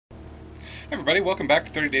Everybody, welcome back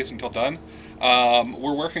to 30 Days Until Done.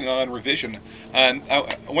 We're working on revision, and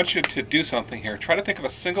I want you to do something here. Try to think of a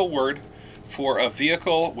single word for a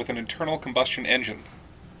vehicle with an internal combustion engine,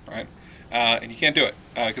 right? And you can't do it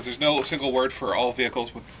because there's no single word for all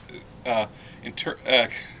vehicles with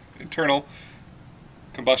internal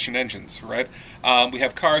combustion engines, right? We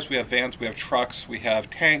have cars, we have vans, we have trucks, we have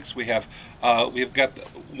tanks, we've got.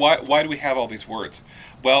 Why do we have all these words?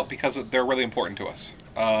 Well, because they're really important to us.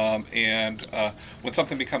 And when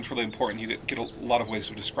something becomes really important, you get a lot of ways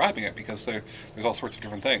of describing it because there's all sorts of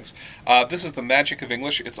different things. This is the magic of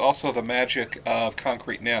English. It's also the magic of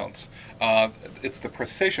concrete nouns. It's the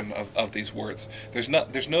precision of these words.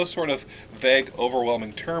 There's no sort of vague,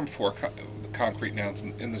 overwhelming term for concrete nouns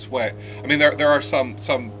in this way. I mean, there are some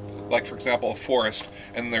like, for example, a forest,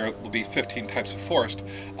 and there will be 15 types of forest.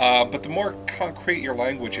 But the more concrete your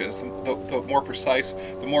language is, the more precise,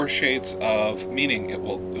 the more shades of meaning it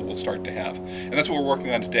will start to have. And that's what we're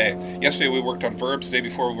working on today. Yesterday we worked on verbs. The day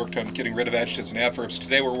before we worked on getting rid of adjectives and adverbs.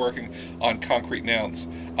 Today we're working on concrete nouns.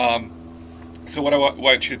 So what I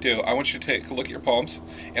want you to do, I want you to take a look at your poems,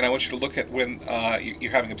 and I want you to look at when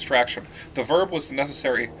you're having abstraction. The verb was the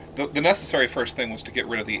necessary first thing was to get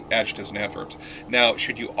rid of the adjectives and adverbs. Now,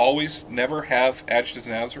 should you always never have adjectives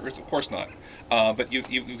and adverbs? Of course not. But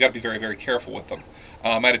you've got to be very, very careful with them.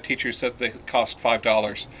 I had a teacher who said they cost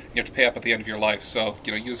 $5. You have to pay up at the end of your life, so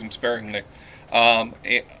use them sparingly.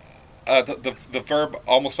 The verb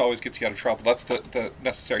almost always gets you out of trouble. That's the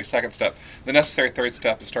necessary second step. The necessary third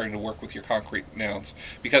step is starting to work with your concrete nouns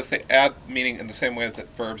because they add meaning in the same way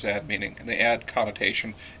that verbs add meaning, and they add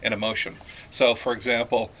connotation and emotion. So, for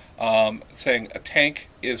example, saying a tank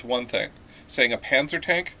is one thing. Saying a Panzer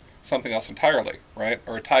tank, something else entirely, right?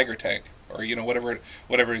 Or a Tiger tank, or whatever it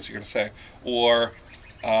is you're going to say. Or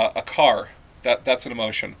a car, that's an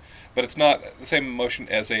emotion, but it's not the same emotion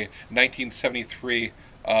as a 1973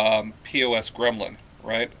 POS Gremlin,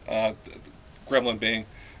 right? Gremlin being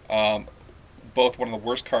both one of the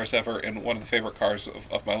worst cars ever and one of the favorite cars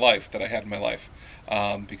of my life that I had in my life,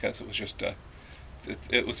 because it was just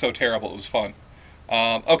it was so terrible. It was fun.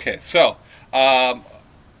 Okay, so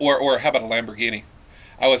or how about a Lamborghini?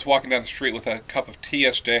 I was walking down the street with a cup of tea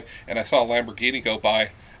yesterday, and I saw a Lamborghini go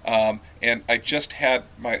by. And I just had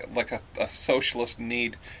a socialist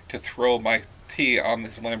need to throw my tea on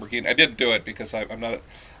this Lamborghini. I didn't do it because I'm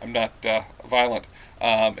not violent,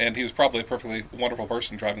 and he was probably a perfectly wonderful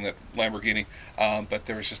person driving that Lamborghini. But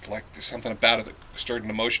there was just there's something about it that stirred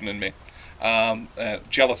an emotion in me.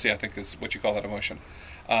 Jealousy, I think, is what you call that emotion.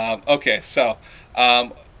 Okay, so.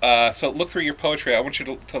 So look through your poetry. I want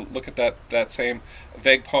you to look at that same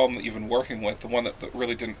vague poem that you've been working with, the one that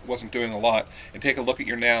really wasn't doing a lot, and take a look at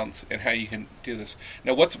your nouns and how you can do this.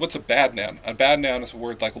 Now, what's a bad noun? A bad noun is a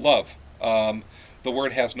word like love. The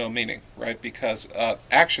word has no meaning, right? Because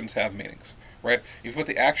actions have meanings, right? If you put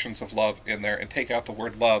the actions of love in there and take out the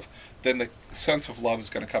word love, then the sense of love is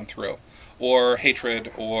going to come through, or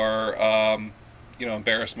hatred, or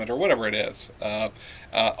embarrassment, or whatever it is.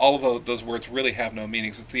 All of those words really have no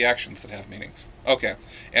meanings. It's the actions that have meanings. Okay,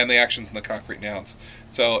 and the actions and the concrete nouns.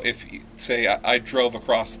 So if you say, I drove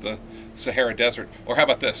across the Sahara Desert, or how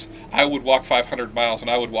about this? I would walk 500 miles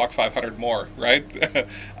and I would walk 500 more, right?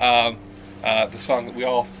 The song that we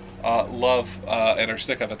all love and are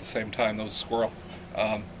sick of at the same time, that was Squirrel.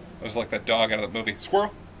 It was like that dog out of that movie,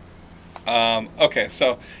 Squirrel. Okay,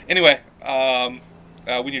 so anyway,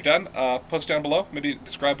 when you're done, post down below. Maybe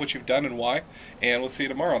describe what you've done and why. And we'll see you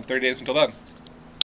tomorrow on 30 Days Until Done.